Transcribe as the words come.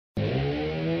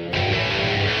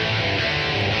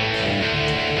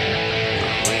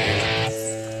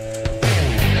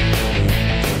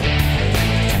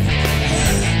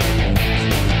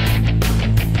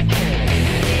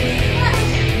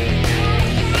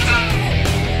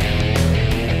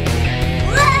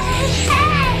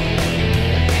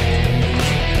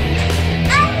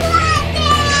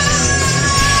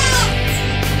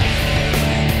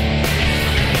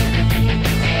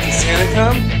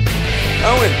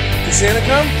Did Santa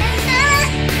come?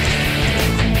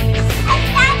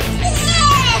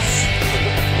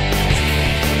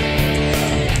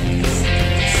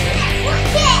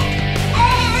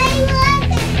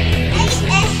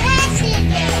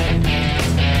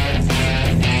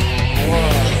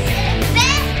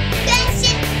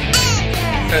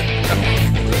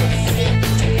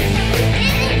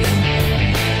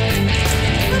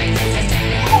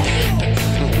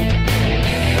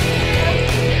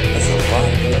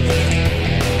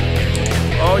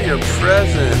 All your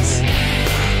presents.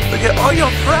 Look at all your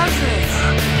presents.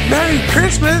 Merry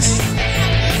Christmas.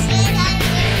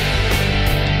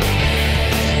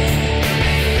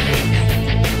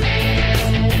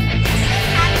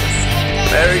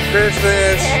 Merry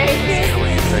Christmas. Merry Christmas. What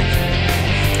do you think?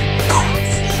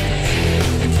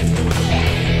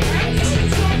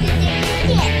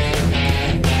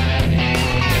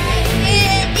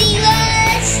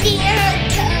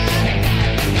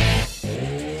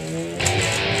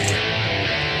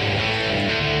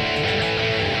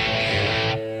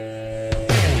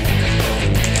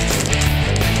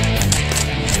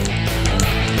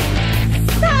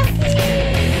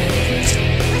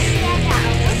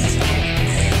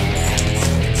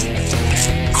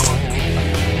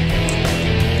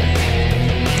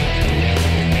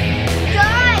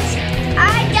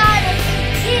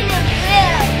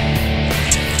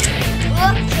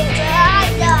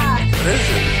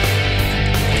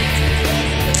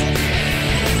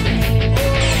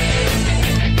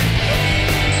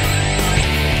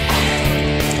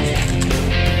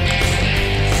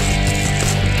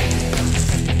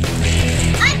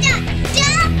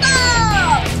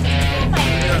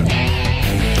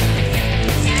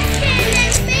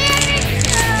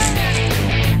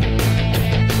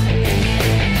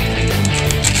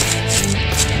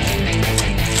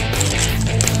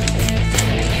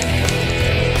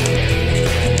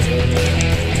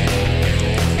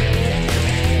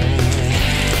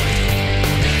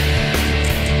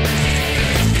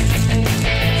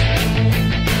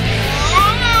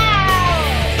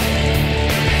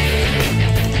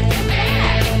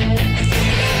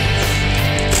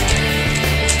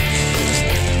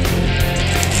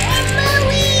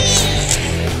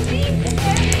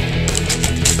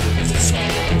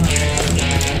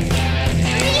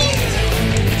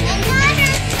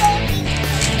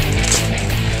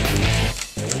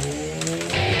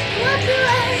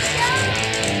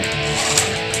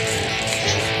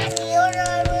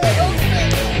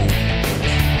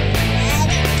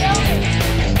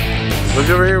 Look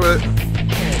over here with it.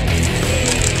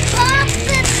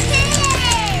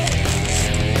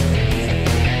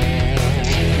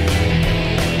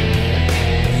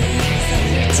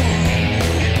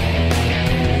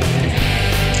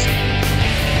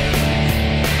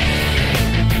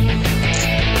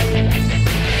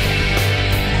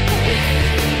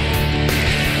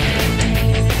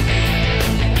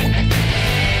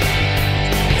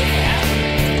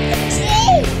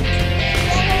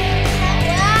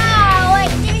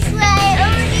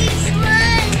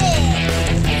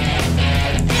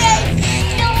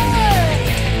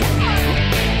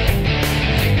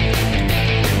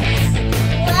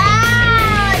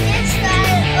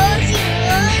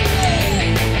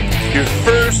 Your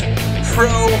first pro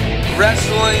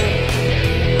wrestling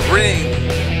ring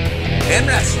and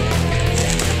wrestling.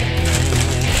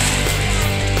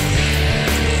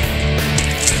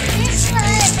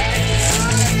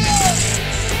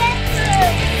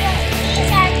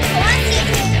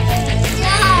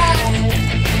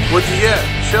 What'd you get?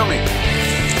 Show me.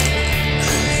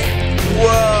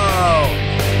 Whoa!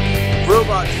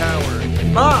 Robot tower.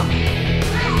 Mom!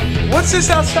 What's this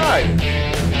outside?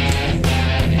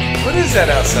 What is that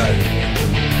outside?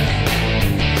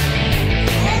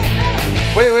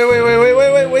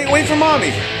 Wait for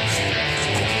mommy.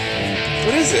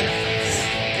 What is it?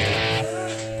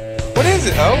 What is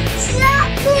it, Oh?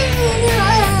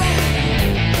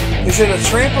 Is it a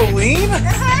trampoline?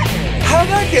 How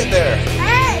did I get there?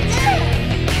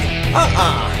 We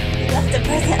left a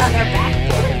present on our back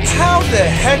porch. How the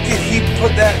heck did he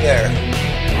put that there?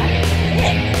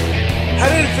 How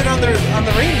did it fit on the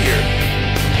reindeer?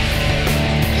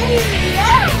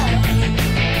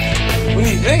 What do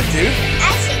you think, dude?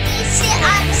 I think you sit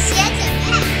on Santa's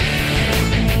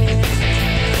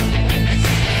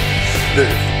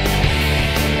Dude.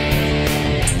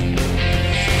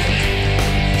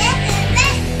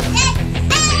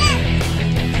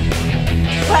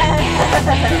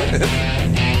 back.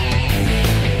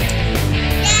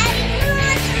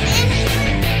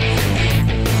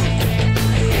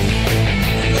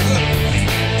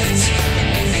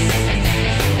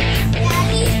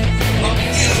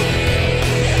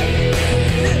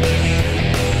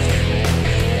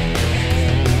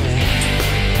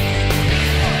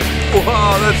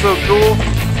 Oh, that's so cool.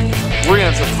 We're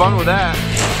gonna have some fun with that.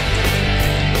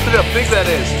 Look how big that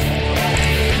is.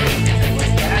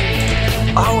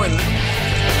 Oh, and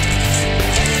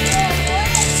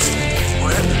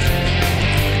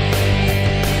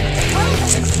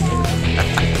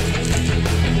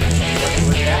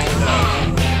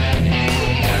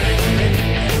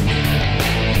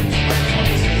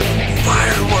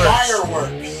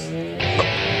Fireworks.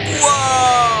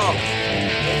 whoa!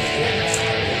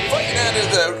 Fighting out of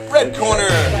the red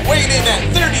corner, weighing in at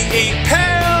 38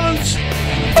 pounds,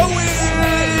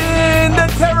 Owen the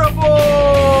Terrible!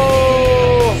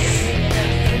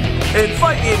 And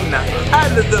fighting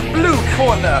out of the blue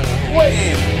corner,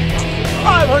 weighing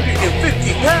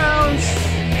 550 pounds,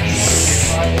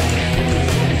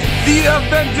 the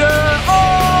Avenger!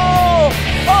 Oh!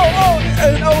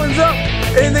 And Owen's up,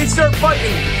 and they start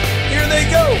fighting. Here they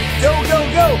go. Go.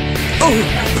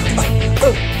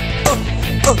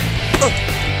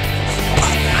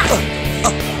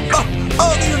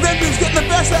 Oh, the Avenger's getting the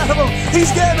best out of him.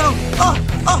 He's getting them.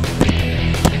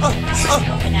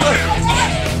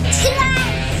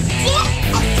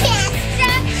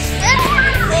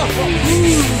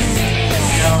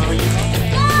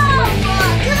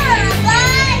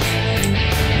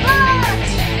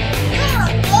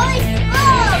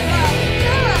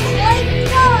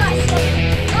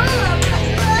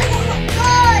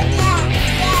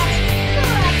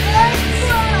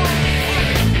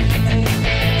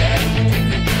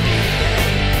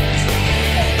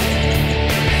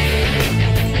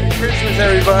 Christmas,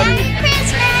 everybody. Merry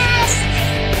Christmas!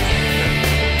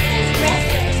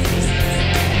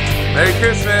 Merry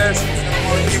Christmas.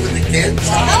 Want to be with the kids?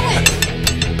 Owen,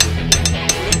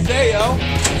 Say, yo.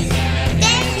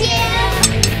 thank you!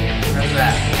 How's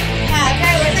that?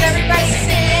 Okay, let's everybody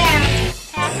sit down.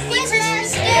 Happy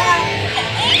Christmas!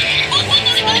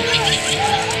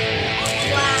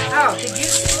 Wow. Oh, did you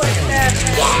put that?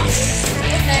 Yes!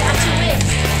 Okay, that's a win.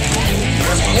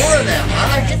 There's more of them,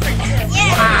 huh?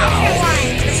 Yeah, here one.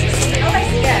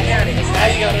 Yeah, there it is. Now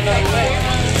you got another way.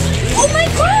 Oh my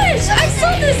gosh! I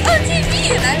saw this on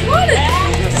TV and I wanted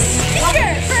a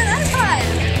sticker for an iPod.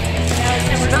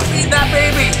 Don't feed that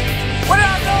baby. What are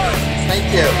you doing? Thank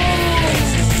you.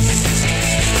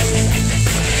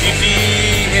 Fifi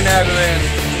and Adeline.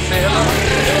 Say hello.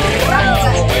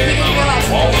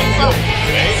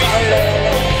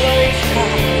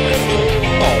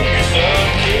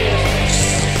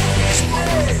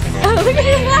 Oh, look at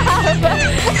him laugh!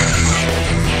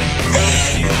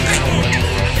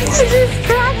 She's just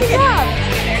cracking up.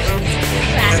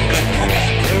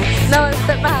 No,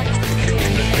 step back.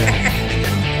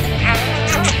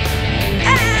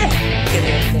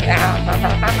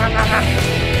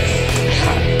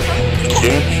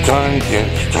 Dance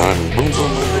time, boom,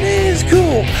 boom. It is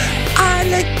cool. I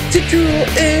like to drool,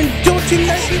 and don't you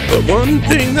like it? But one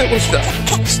thing that will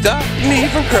stop me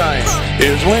from crying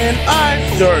is when I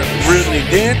start really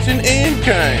dancing and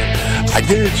crying. I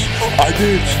dance,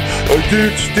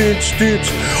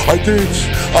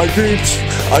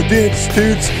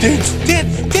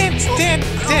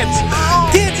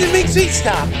 Dancing makes me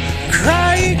stop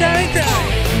crying, I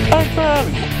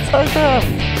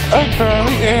cry,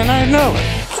 and I know it.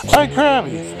 I cry,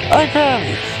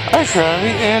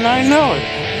 and I know it.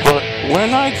 But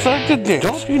when I start to dance,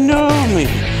 don't you know me?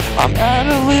 I'm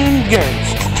Adeline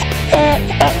Gates.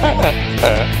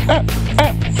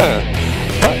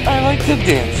 But I like to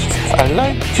dance.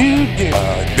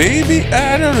 Baby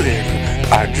Adeline,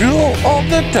 I drool all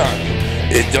the time.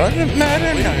 It doesn't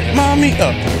matter night, mommy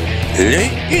up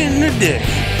late in the day,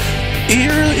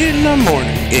 early in the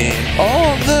morning, and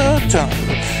all the time.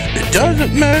 It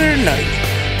doesn't matter night,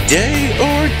 day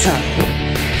or time.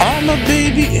 I'm a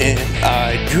baby and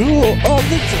I drool all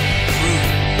the time.